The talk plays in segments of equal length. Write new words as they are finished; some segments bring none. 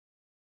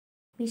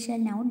We shall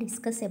now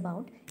discuss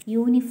about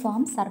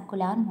uniform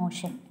circular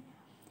motion.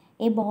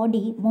 A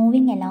body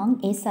moving along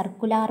a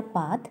circular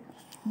path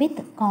with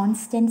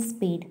constant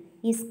speed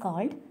is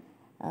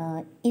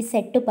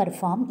said to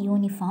perform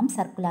uniform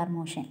circular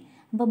motion.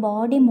 അപ്പോൾ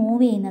body move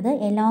ചെയ്യുന്നത്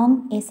along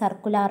A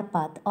circular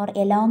path or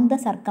along the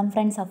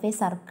circumference of A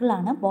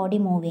സർക്കിളാണ് body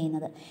move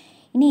ചെയ്യുന്നത്.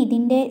 ഇനി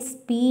ഇതിൻ്റെ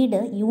speed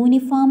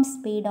uniform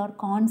speed or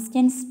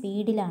constant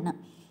സ്പീഡിലാണ്,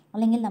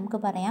 അല്ലെങ്കിൽ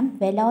നമുക്ക് പറയാം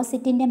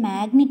വെലോസിറ്റിൻ്റെ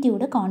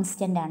magnitude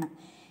constant ആണ്.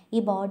 ഈ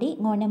ബോഡി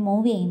ഇങ്ങനെ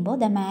മൂവ് ചെയ്യുമ്പോൾ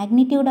the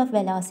magnitude of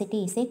velocity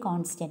is A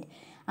constant.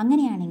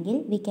 അങ്ങനെയാണെങ്കിൽ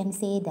we can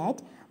say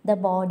that the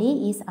body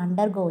is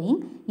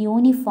undergoing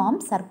uniform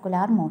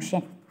circular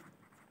motion.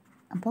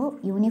 അപ്പോൾ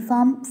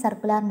uniform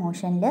circular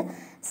മോഷനിൽ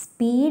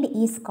speed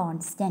is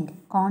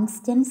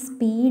constant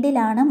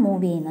സ്പീഡിലാണ്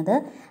മൂവ് ചെയ്യുന്നത്.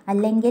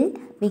 അല്ലെങ്കിൽ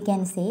we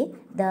can say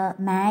the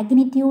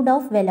magnitude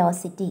of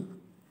velocity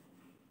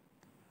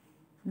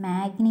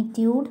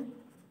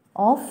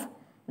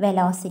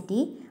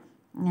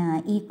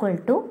equal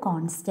to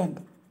constant.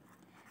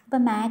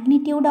 ഇപ്പോൾ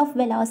magnitude of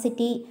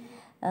velocity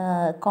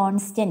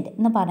constant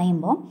എന്ന്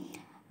പറയുമ്പോൾ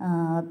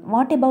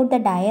what about the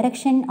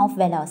direction of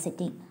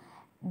velocity?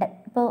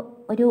 ഇപ്പോൾ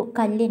ഒരു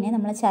കല്ലിനെ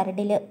നമ്മൾ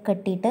ചരടിൽ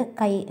കെട്ടിയിട്ട്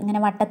കൈ ഇങ്ങനെ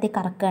വട്ടത്തിൽ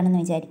കറക്കുകയാണെന്ന്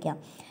വിചാരിക്കാം.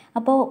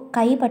 അപ്പോൾ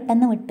കൈ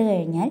പെട്ടെന്ന് വിട്ട്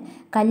കഴിഞ്ഞാൽ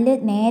കല്ല്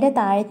നേരെ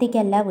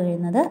താഴത്തേക്കല്ല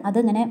വീഴുന്നത്,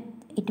 അതിങ്ങനെ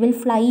it will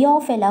fly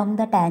of along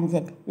the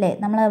tangent അല്ലേ.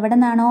 നമ്മൾ എവിടെ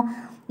നിന്നാണോ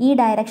ഈ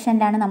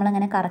ഡയറക്ഷനിലാണ്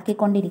നമ്മളിങ്ങനെ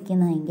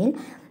കറക്കിക്കൊണ്ടിരിക്കുന്നതെങ്കിൽ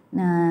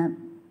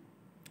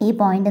ഈ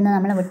പോയിന്റിൽ നിന്ന്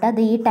നമ്മൾ വിട്ട് അത്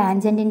ഈ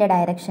ടാൻജൻറ്റിൻ്റെ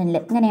ഡയറക്ഷനിൽ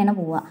ഇങ്ങനെയാണ്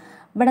പോവുക.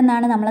 ഇവിടെ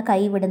നിന്നാണ് നമ്മൾ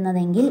കൈ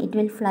വിടുന്നതെങ്കിൽ it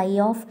will fly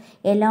of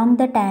along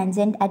the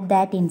tangent at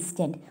that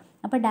instant.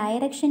 അപ്പോൾ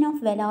ഡയറക്ഷൻ ഓഫ്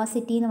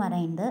വെലോസിറ്റി എന്ന്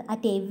പറയുന്നത്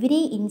at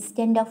every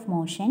instant of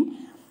motion,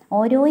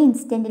 ഓരോ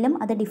ഇൻസ്റ്റൻറ്റിലും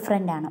അത്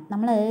ഡിഫറെൻ്റ് ആണ്.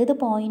 നമ്മൾ ഏത്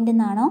പോയിന്റിൽ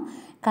നിന്നാണോ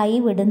കൈ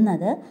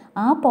വിടുന്നത്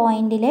ആ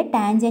പോയിന്റിലെ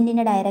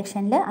ടാൻജൻറ്റിൻ്റെ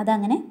ഡയറക്ഷനിൽ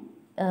അതങ്ങനെ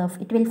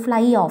it will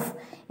fly of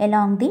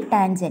along the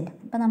tangent.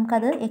 അപ്പോൾ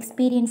നമുക്കത്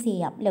എക്സ്പീരിയൻസ്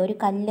ചെയ്യാം അല്ലേ. ഒരു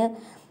കല്ല്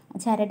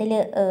ചരടിൽ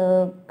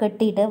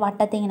കെട്ടിയിട്ട്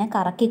വട്ടത്തിൽ ഇങ്ങനെ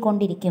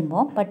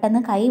കറക്കിക്കൊണ്ടിരിക്കുമ്പോൾ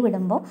പെട്ടെന്ന് കൈ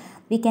വിടുമ്പോൾ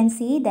we can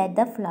see that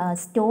the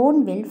stone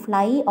will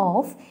fly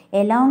of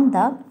along the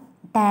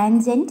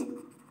tangent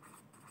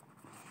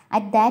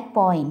at that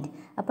point.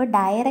 അപ്പോൾ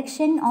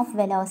ഡയറക്ഷൻ ഓഫ്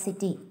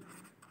വെലോസിറ്റി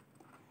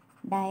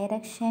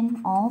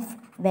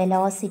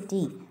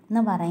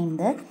എന്ന്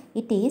പറയുന്നത്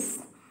it is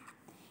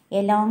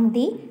along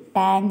the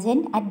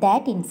tangent at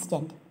that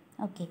instant.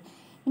 Okay.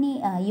 ഇനി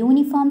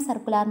യൂണിഫോം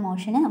സർക്കുലാർ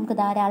മോഷന് നമുക്ക്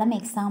ധാരാളം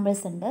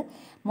എക്സാമ്പിൾസ് ഉണ്ട്.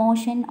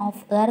 Motion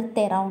of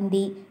earth around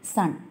the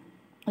sun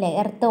അല്ലേ.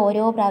 Earth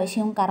ഓരോ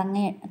പ്രാവശ്യവും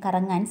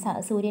കറങ്ങാൻ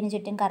സൂര്യന്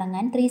ചുറ്റും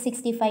കറങ്ങാൻ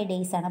 365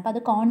 days ആണ്. അപ്പോൾ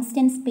അത്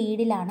കോൺസ്റ്റൻറ്റ്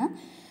സ്പീഡിലാണ്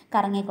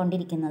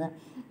കറങ്ങിക്കൊണ്ടിരിക്കുന്നത്.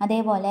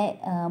 അതേപോലെ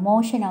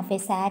motion of A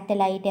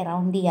satellite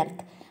around the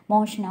earth,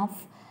 motion of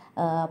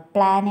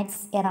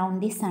planets around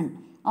the sun,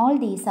 all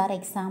these are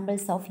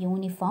examples of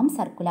uniform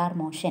circular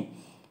motion.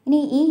 ഇനി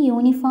ഈ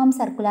യൂണിഫോം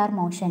സർക്കുലാർ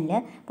മോഷനിൽ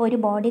ഇപ്പോൾ ഒരു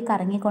ബോഡി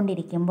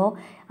കറങ്ങിക്കൊണ്ടിരിക്കുമ്പോൾ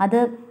അത്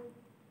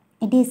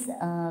it is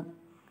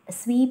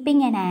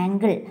sweeping an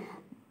angle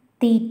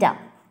theta.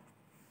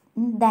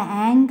 The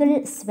angle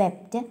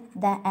swept,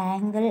 the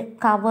angle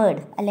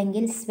covered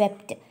അല്ലെങ്കിൽ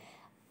swept,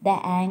 the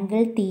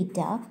angle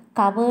theta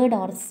covered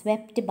or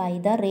swept by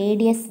the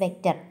radius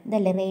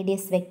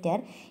vector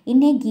in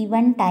a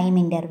given time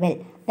interval,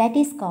 that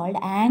is called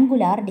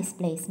angular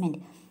displacement.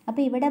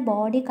 അപ്പോൾ ഇവിടെ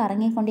body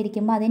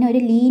കറങ്ങിക്കൊണ്ടിരിക്കുമ്പോൾ അതിനൊരു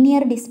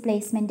linear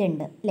displacement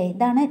ഉണ്ട് അല്ലേ.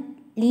 ഇതാണ്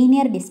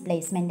linear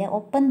displacement.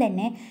 ഒപ്പം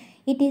തന്നെ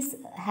it is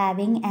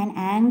having an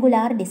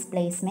angular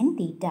displacement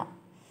theta.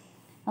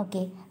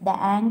 Okay, the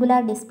angular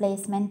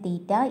displacement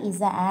theta is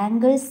the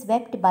angle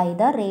swept by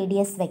the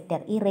radius vector.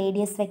 ഈ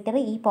radius vector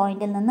ഈ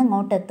പോയിന്റിൽ നിന്ന്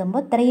ഇങ്ങോട്ട്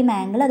എത്തുമ്പോൾ ഇത്രയും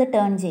ആംഗിൾ അത്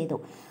ടേൺ ചെയ്തു,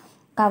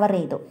 കവർ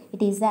ചെയ്തു.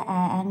 It is the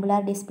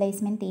angular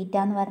displacement തീറ്റ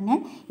എന്ന് പറഞ്ഞാൽ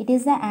it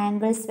is the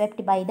angle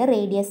swept by the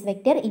radius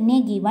vector in A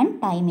given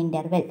time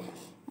interval.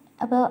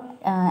 അപ്പോൾ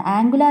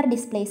ആംഗുലാർ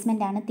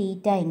ഡിസ്പ്ലേസ്മെൻ്റ് ആണ്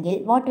തീറ്റ എങ്കിൽ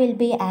what will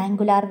be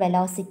angular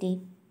velocity?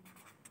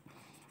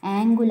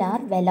 Angular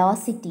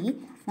velocity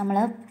നമ്മൾ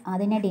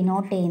അതിനെ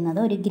ഡിനോട്ട് ചെയ്യുന്നത്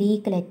ഒരു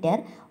ഗ്രീക്ക് ലെറ്റർ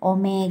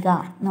ഒമേഗ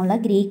എന്നുള്ള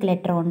ഗ്രീക്ക്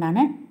ലെറ്റർ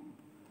കൊണ്ടാണ്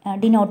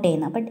ഡിനോട്ട്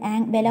ചെയ്യുന്നത്. അപ്പോൾ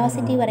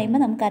വെലോസിറ്റി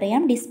പറയുമ്പോൾ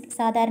നമുക്കറിയാം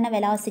സാധാരണ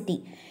വെലോസിറ്റി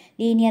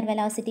ലീനിയർ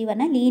വെലോസിറ്റി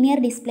പറഞ്ഞാൽ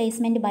ലീനിയർ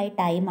ഡിസ്പ്ലേസ്മെൻറ്റ് ബൈ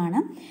ടൈമാണ്.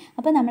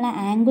 അപ്പോൾ നമ്മൾ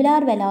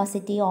ആംഗുലാർ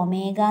വെലോസിറ്റി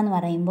ഒമേഗ എന്ന്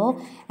പറയുമ്പോൾ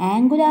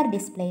angular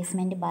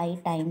displacement by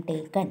time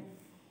taken.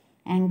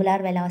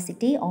 Angular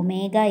velocity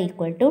omega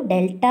equal to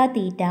delta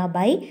theta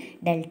by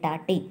delta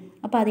T.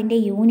 അപ്പോൾ അതിൻ്റെ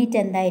യൂണിറ്റ്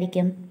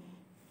എന്തായിരിക്കും?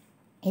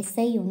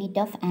 SI യൂണിറ്റ്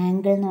ഓഫ്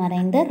ആംഗിൾ എന്ന്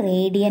പറയുന്നത്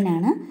റേഡിയൻ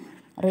ആണ്.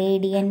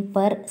 റേഡിയൻ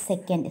പെർ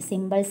സെക്കൻഡ്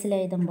സിമ്പിൾസിൽ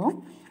എഴുതുമ്പോൾ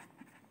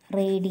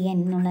റേഡിയൻ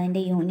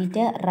എന്നുള്ളതിൻ്റെ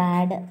യൂണിറ്റ്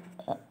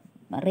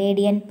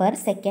റേഡിയൻ പെർ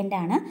സെക്കൻഡ്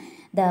ആണ്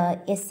the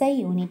SI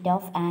unit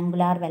of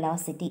angular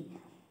velocity.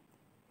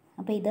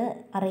 അപ്പോൾ ഇത്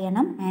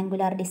അറിയണം.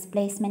 ആംഗുലാർ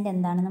ഡിസ്പ്ലേസ്മെൻറ്റ്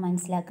എന്താണെന്ന്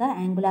മനസ്സിലാക്കുക.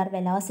 Angular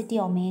velocity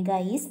omega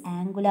is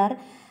angular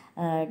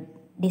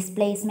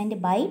displacement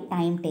by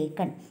time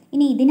taken.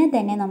 ഇനി ഇതിനെ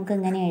തന്നെ നമുക്ക്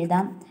ഇങ്ങനെ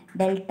എഴുതാം,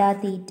 delta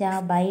theta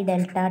by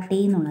delta T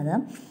എന്നുള്ളത്.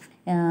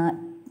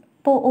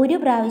 ഇപ്പോൾ ഒരു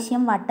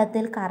പ്രാവശ്യം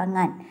വട്ടത്തിൽ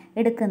കറങ്ങാൻ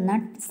എടുക്കുന്ന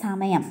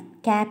സമയം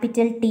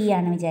ക്യാപിറ്റൽ ടി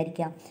ആണ്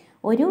വിചാരിക്കുക.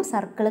 ഒരു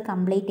സർക്കിൾ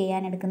കംപ്ലീറ്റ്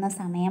ചെയ്യാൻ എടുക്കുന്ന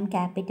സമയം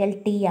ക്യാപിറ്റൽ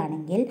ടി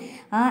ആണെങ്കിൽ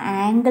ആ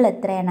ആംഗിൾ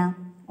എത്രയാണ്?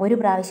 ഒരു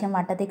പ്രാവശ്യം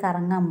വട്ടത്തിൽ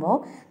കറങ്ങുമ്പോൾ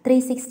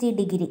 360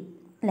 ഡിഗ്രി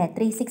അല്ലേ?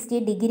 360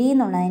 ഡിഗ്രി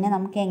എന്നുള്ളതിനെ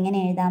നമുക്ക് എങ്ങനെ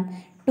എഴുതാം?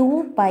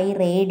 2π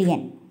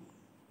റേഡിയൻ.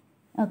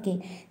 Okay,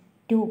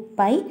 2π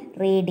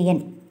radian.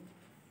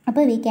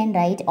 അപ്പോൾ we can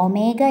write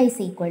omega is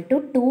equal to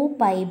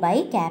 2π by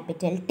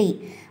capital T,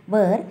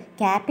 where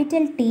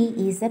capital T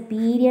is a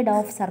period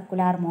of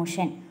circular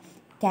motion.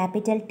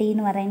 Capital T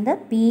എന്ന്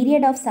പറയുന്നത്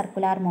period of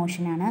circular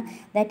motion ആണ്.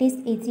 That is,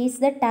 it is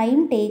the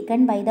time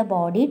taken by the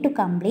body to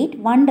complete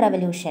one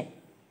revolution.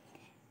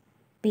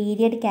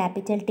 Period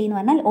capital T എന്ന്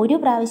പറഞ്ഞാൽ ഒരു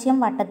പ്രാവശ്യം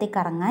വട്ടത്തിൽ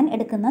കറങ്ങാൻ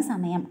എടുക്കുന്ന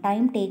സമയം,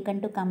 time taken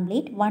to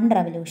complete one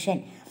revolution.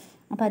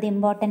 അപ്പോൾ അത്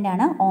ഇമ്പോർട്ടൻ്റ്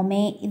ആണ്.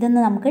 ഇതൊന്ന്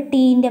നമുക്ക്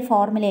ടീൻ്റെ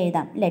ഫോർമുല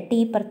എഴുതാം അല്ലേ? ടി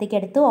ഇപ്പുറത്തേക്ക്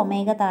എടുത്ത്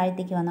ഒമേഗ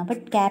താഴത്തേക്ക് വന്നു. അപ്പോൾ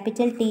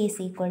capital T is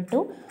equal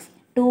to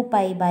 2π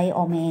by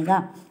omega,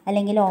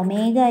 അല്ലെങ്കിൽ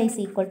omega is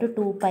equal to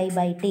 2π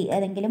by T.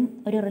 ഏതെങ്കിലും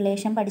ഒരു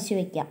റിലേഷൻ പഠിച്ചു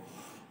വയ്ക്കുക.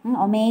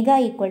 Omega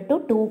equal to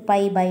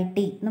 2π by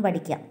T എന്ന്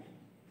പഠിക്കാം.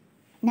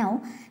 Now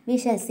we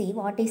shall see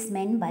what is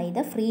men by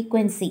the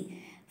frequency.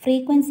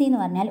 Frequency എന്ന്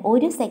പറഞ്ഞാൽ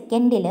ഒരു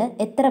സെക്കൻഡിൽ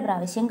എത്ര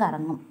പ്രാവശ്യം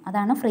കറങ്ങും,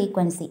 അതാണ്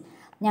frequency.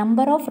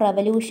 Number of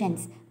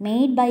revolutions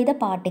made by the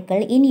particle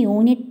in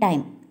unit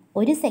time.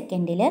 ഒരു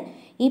സെക്കൻഡിൽ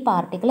ഈ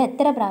പാർട്ടിക്കിൾ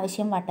എത്ര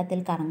പ്രാവശ്യം വട്ടത്തിൽ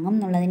കറങ്ങും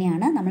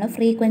എന്നുള്ളതിനെയാണ് നമ്മൾ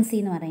ഫ്രീക്വൻസി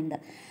എന്ന്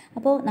പറയുന്നത്.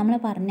 അപ്പോൾ നമ്മൾ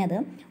പറഞ്ഞത്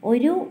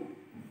ഒരു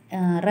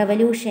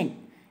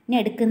റെവല്യൂഷന്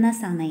എടുക്കുന്ന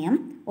സമയം,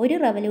 ഒരു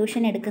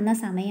റെവല്യൂഷൻ എടുക്കുന്ന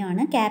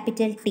സമയമാണ്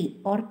ക്യാപിറ്റൽ ടി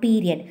ഓർ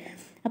പീരിയഡ്.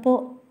 അപ്പോൾ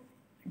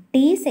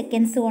ടി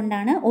സെക്കൻഡ്സ്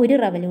കൊണ്ടാണ് ഒരു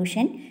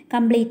റെവല്യൂഷൻ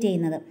കംപ്ലീറ്റ്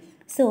ചെയ്യുന്നത്.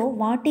 So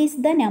what is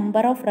the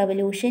number of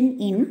revolution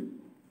in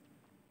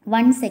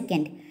 1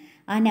 second?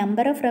 ആ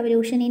നമ്പർ ഓഫ്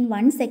റെവല്യൂഷൻ ഇൻ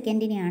 1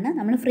 സെക്കൻഡിനെയാണ്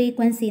നമ്മൾ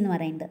ഫ്രീക്വൻസി എന്ന്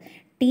പറയുന്നത്.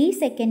 ടി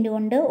സെക്കൻഡ്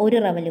കൊണ്ട് ഒരു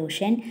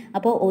റെവല്യൂഷൻ.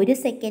 അപ്പോൾ ഒരു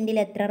സെക്കൻഡിൽ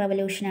എത്ര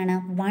റെവല്യൂഷനാണ്?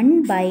 1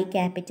 by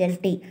capital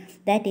T.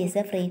 That is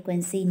A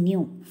frequency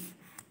new.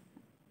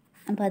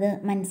 അപ്പോൾ അത്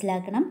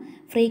മനസ്സിലാക്കണം.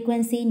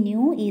 Frequency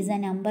new is A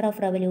number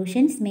of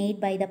revolutions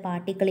made by the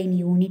particle in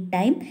unit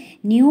time.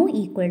 New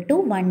equal to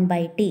 1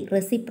 by T.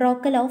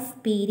 Reciprocal of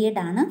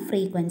period ആണ്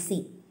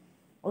frequency.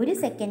 ഒരു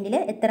സെക്കൻഡിൽ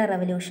എത്ര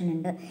revolution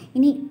ഉണ്ട്.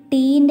 ഇനി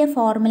ടീൻ്റെ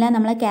formula,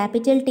 നമ്മൾ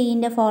ക്യാപിറ്റൽ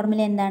ടീൻ്റെ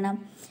ഫോർമുല എന്താണ്?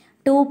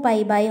 2π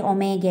by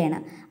ഒമേഗയാണ്.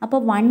 അപ്പോൾ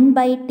 1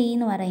 by ടി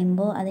എന്ന്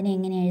പറയുമ്പോൾ അതിനെ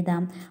എങ്ങനെ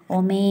എഴുതാം?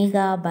 Omega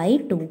by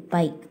 2π.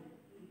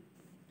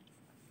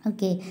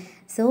 Okay,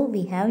 so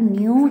we have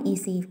new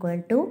is equal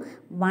to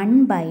 1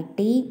 by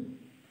T.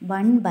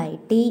 1 by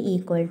T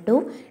equal to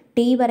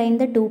T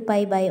പറയുന്നത് 2π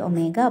by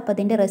ഒമേഗ. അപ്പോൾ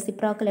അതിൻ്റെ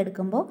റെസിപ്രോക്കൽ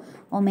എടുക്കുമ്പോൾ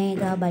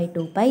omega by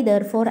 2π.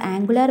 Therefore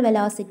angular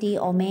velocity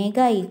omega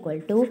equal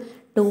to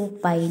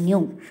 2π new.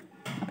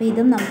 അപ്പോൾ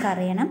ഇതും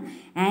നമുക്കറിയണം.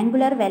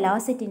 ആംഗുലർ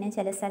വെലോസിറ്റിനെ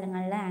ചില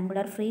സ്ഥലങ്ങളിൽ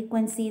ആംഗുലർ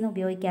ഫ്രീക്വൻസി എന്ന്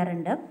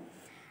ഉപയോഗിക്കാറുണ്ട്.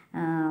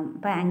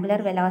 അപ്പോൾ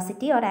angular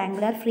velocity or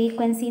angular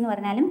frequency എന്ന്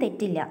പറഞ്ഞാലും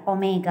തെറ്റില്ല.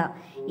 Omega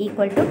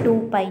equal to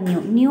 2π new.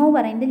 New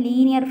പറയുന്നത്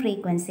ലീനിയർ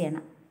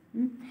ഫ്രീക്വൻസിയാണ്.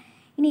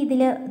 ഇനി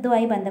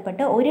ഇതുമായി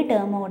ബന്ധപ്പെട്ട് ഒരു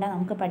ടേം കൂടെ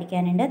നമുക്ക്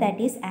പഠിക്കാനുണ്ട്.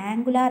 That is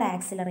angular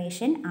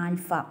acceleration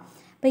alpha.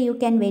 അപ്പോൾ you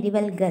can very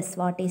well guess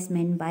what is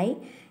men by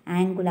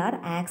angular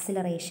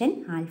acceleration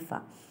alpha.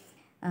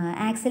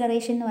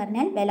 Acceleration എന്ന്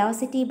പറഞ്ഞാൽ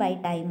വെലോസിറ്റി ബൈ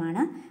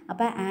ടൈമാണ്.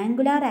 അപ്പോൾ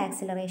ആംഗുലാർ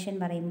ആക്സിലറേഷൻ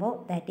പറയുമ്പോൾ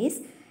that is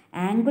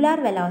angular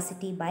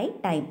velocity by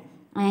time.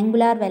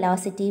 Angular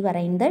velocity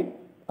പറയുന്നത്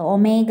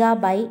ഒമേഗ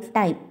ബൈ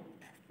ടൈം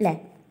അല്ലേ?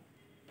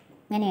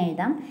 അങ്ങനെ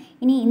എഴുതാം.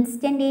 ഇനി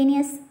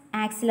instantaneous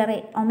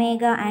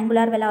omega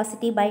angular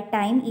velocity by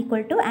time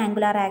equal to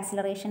angular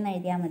acceleration എന്ന്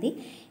എഴുതിയാൽ മതി.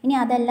 ഇനി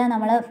അതല്ല,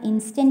 നമ്മൾ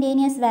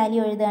ഇൻസ്റ്റൻറ്റേനിയസ്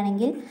വാല്യൂ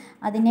എഴുതുകയാണെങ്കിൽ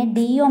അതിനെ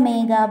D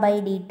omega by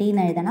D T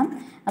എന്ന് എഴുതണം.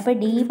 അപ്പോൾ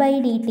D by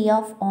D T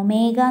of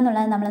omega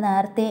എന്നുള്ളത് നമ്മൾ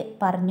നേരത്തെ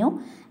പറഞ്ഞു.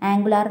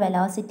 Angular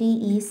velocity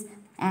is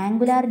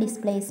angular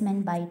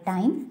displacement by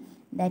time.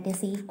 That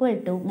is equal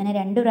to, ഇങ്ങനെ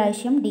 2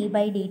 പ്രാവശ്യം D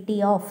by D T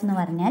of എന്ന്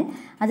പറഞ്ഞാൽ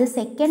അത്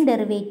second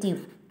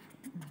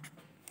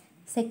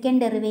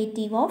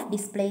derivative of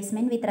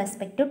displacement with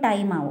respect to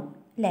time ആവും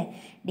അല്ലേ?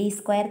 D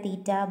square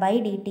theta by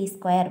D T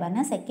square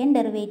പറഞ്ഞാൽ second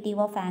derivative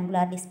of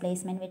angular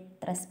displacement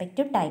with respect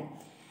to time.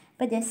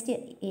 അപ്പോൾ just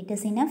it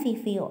is enough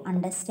if you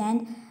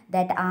understand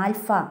that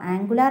alpha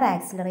angular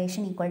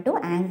acceleration equal to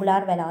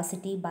angular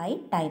velocity by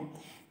time.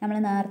 നമ്മൾ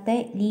നേരത്തെ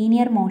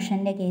linear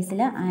മോഷൻ്റെ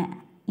കേസിൽ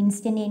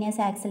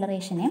instantaneous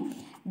ആക്സിലറേഷനെ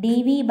D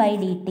V by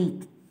D T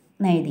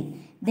എന്ന് എഴുതി.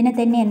 ഇതിനെ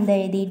തന്നെ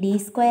എന്തെഴുതി? D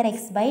square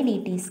X by D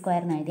T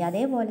square എന്ന് എഴുതി.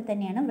 അതേപോലെ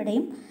തന്നെയാണ്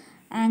ഇവിടെയും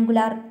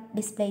ആംഗുലാർ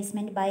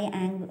ഡിസ്പ്ലേസ്മെൻറ്റ് ബൈ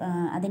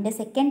അതിൻ്റെ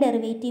second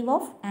derivative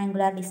of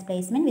angular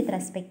displacement with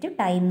respect to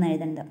time എന്ന്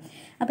എഴുതുന്നത്.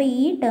 അപ്പോൾ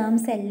ഈ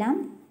ടേംസ് എല്ലാം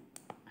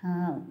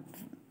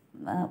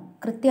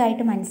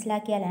കൃത്യമായിട്ട്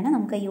മനസ്സിലാക്കിയാലാണ്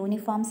നമുക്ക്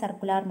യൂണിഫോം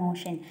സർക്കുലാർ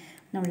മോഷൻ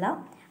എന്നുള്ള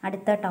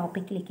അടുത്ത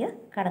ടോപ്പിക്കിലേക്ക്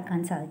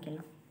കടക്കാൻ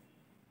സാധിക്കുള്ളൂ.